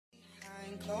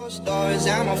Hello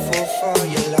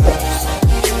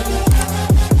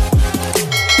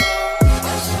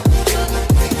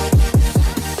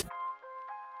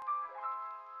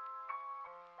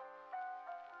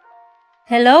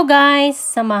guys!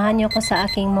 Samahan niyo ko sa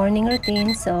aking morning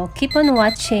routine. So, keep on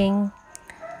watching.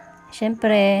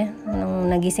 Siyempre, nung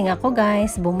nagising ako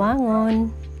guys, bumangon.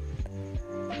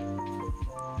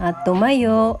 At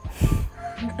tumayo.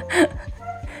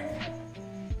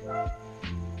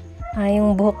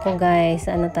 Yung buhok ko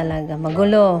guys, ano talaga,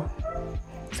 magulo.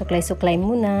 Suklay-suklay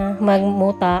muna,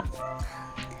 magmuta.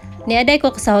 Niaday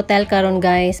ko sa hotel karon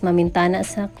guys, mamintana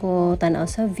sa ko, tanaw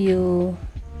sa view.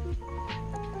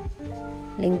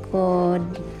 Lingkod.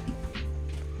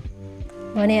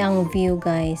 Ano ang view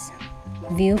guys?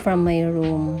 View from my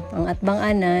room. Ang atbang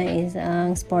ana is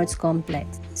ang sports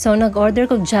complex. So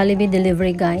nag-order ko Jollibee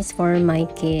delivery guys for my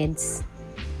kids.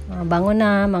 Bango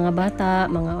na, mga bata,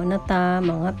 mga unata,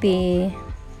 mga pi.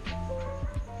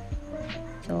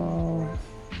 So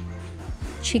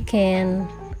chicken,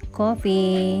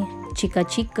 coffee,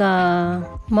 chika-chika.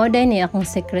 Modern ni akong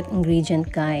secret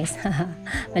ingredient guys.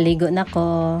 Maligo na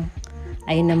ko.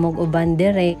 Ay namog uban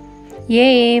direct.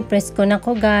 Yay! Presko na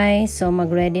ko guys. So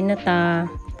mag-ready na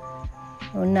ta.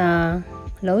 Una,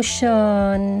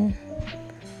 lotion.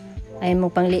 Ay mo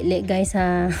panglili guys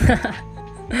ha.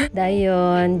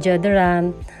 Dayon,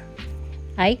 deodorant.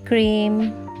 Eye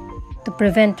cream. To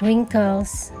prevent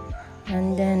wrinkles.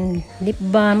 And then, lip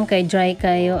balm. Kay dry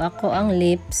kayo ako ang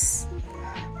lips.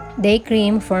 Day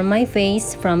cream for my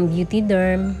face from Beauty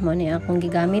Derm. Mo ni akong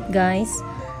gigamit guys.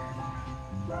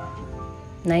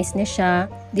 Nice na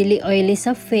siya. Dili oily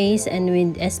sa face and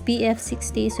with SPF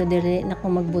 60. So, dili na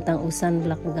ko magbutang usan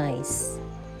black guys.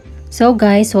 So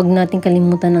guys, wag natin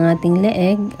kalimutan ang ating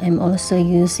leeg. I'm also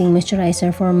using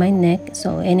moisturizer for my neck.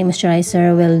 So, any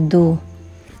moisturizer will do.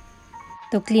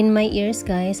 To clean my ears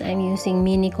guys, I'm using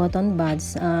mini cotton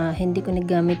buds. Hindi ko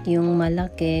nagamit yung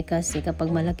malaki kasi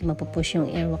kapag malaki mapupush yung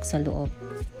airwax sa loob.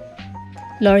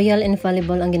 L'Oreal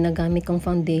Infallible ang ginagamit kong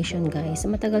foundation guys.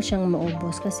 Matagal siyang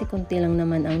maubos kasi konti lang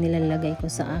naman ang nilalagay ko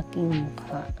sa aking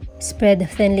mukha. Spread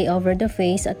thinly over the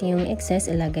face at yung excess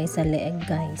ilagay sa leeg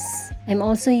guys. I'm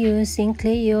also using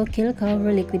Cleo Kill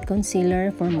Cover Liquid Concealer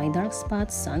for my dark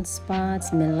spots, sunspots,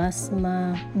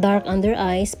 melasma, dark under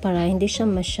eyes para hindi siya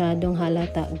masyadong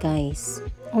halata guys.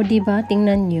 O diba,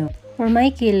 tingnan nyo. For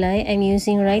my kilay, I'm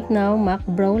using right now MAC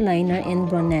Brow Liner and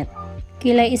Brunette.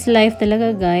 Kilay is life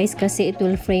talaga guys kasi it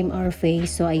will frame our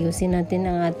face. So ayusin natin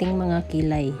ang ating mga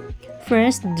kilay.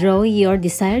 First, draw your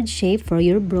desired shape for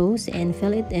your brows and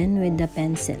fill it in with the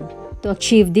pencil. To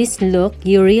achieve this look,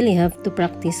 you really have to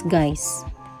practice guys.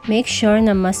 Make sure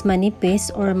na mas manipis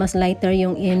or mas lighter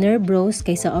yung inner brows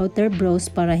kaysa outer brows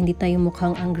para hindi tayo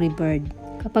mukhang Angry Bird.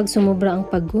 Kapag sumobra ang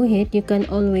pagguhit, you can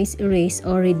always erase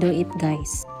or redo it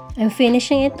guys. I'm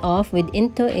finishing it off with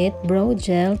Into It Brow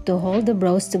Gel to hold the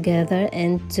brows together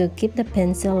and to keep the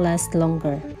pencil last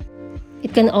longer.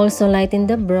 It can also lighten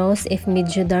the brows if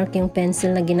medyo dark yung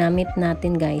pencil na ginamit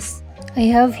natin guys. I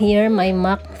have here my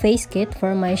MAC face kit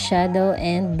for my shadow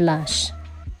and blush.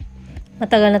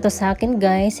 Matagal na to sa akin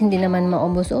guys, hindi naman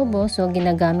maubos-ubos so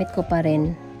ginagamit ko pa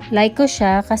rin. Like ko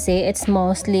siya kasi it's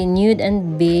mostly nude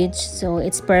and beige so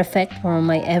it's perfect for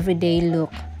my everyday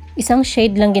look. Isang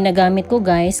shade lang ginagamit ko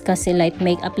guys kasi light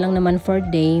makeup lang naman for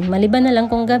day. Maliban na lang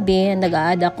kung gabi,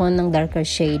 nag-a-add ako ng darker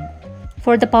shade.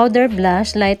 For the powder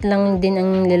blush, light lang din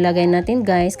ang nilagay natin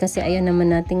guys kasi ayaw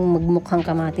naman nating magmukhang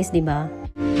kamatis, di ba?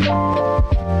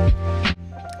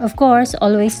 Of course,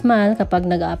 always smile kapag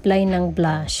nag-a-apply ng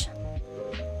blush.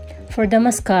 For the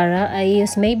mascara, I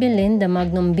use Maybelline the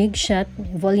Magnum Big Shot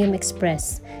Volume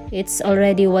Express. It's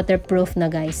already waterproof na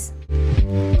guys.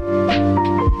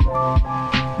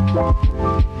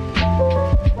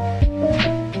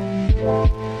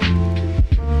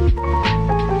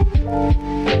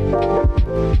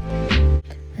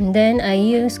 And then I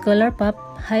use ColourPop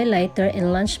highlighter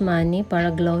and Lunch Money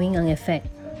para glowing ang effect.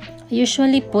 I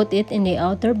usually put it in the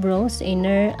outer brows,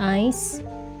 inner eyes,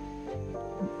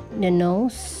 the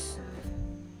nose,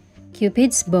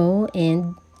 Cupid's bow,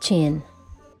 and chin.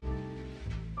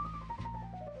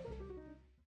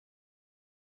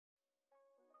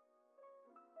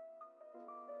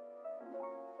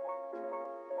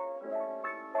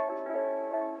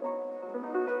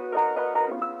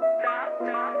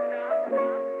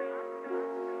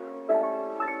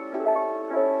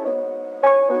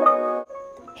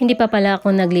 Hindi pa pala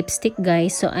ako nag-lipstick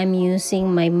guys, so I'm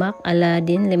using my MAC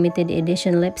Aladdin Limited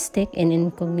Edition Lipstick in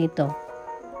Incognito.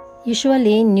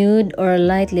 Usually, nude or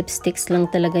light lipsticks lang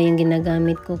talaga yung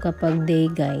ginagamit ko kapag day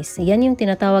guys. Yan yung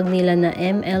tinatawag nila na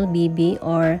MLBB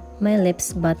or My Lips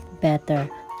But Better.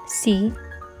 See?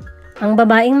 Ang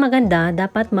babaeng maganda,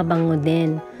 dapat mabango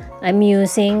din. I'm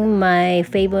using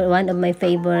one of my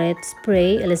favorite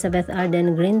spray, Elizabeth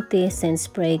Arden Green Tea Scent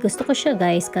Spray. Gusto ko siya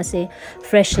guys kasi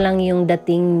fresh lang yung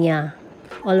dating niya.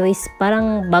 Always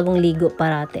parang bagong ligo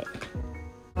parate.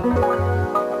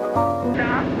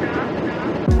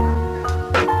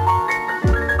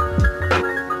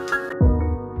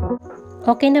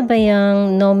 Okay na ba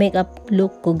yung no makeup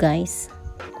look ko guys?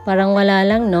 Parang wala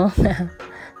lang no?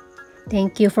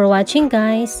 Thank you for watching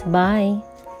guys. Bye!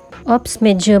 Oops,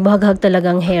 medyo baghag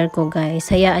talagang hair ko guys.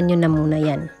 Hayaan nyo na muna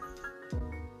yan.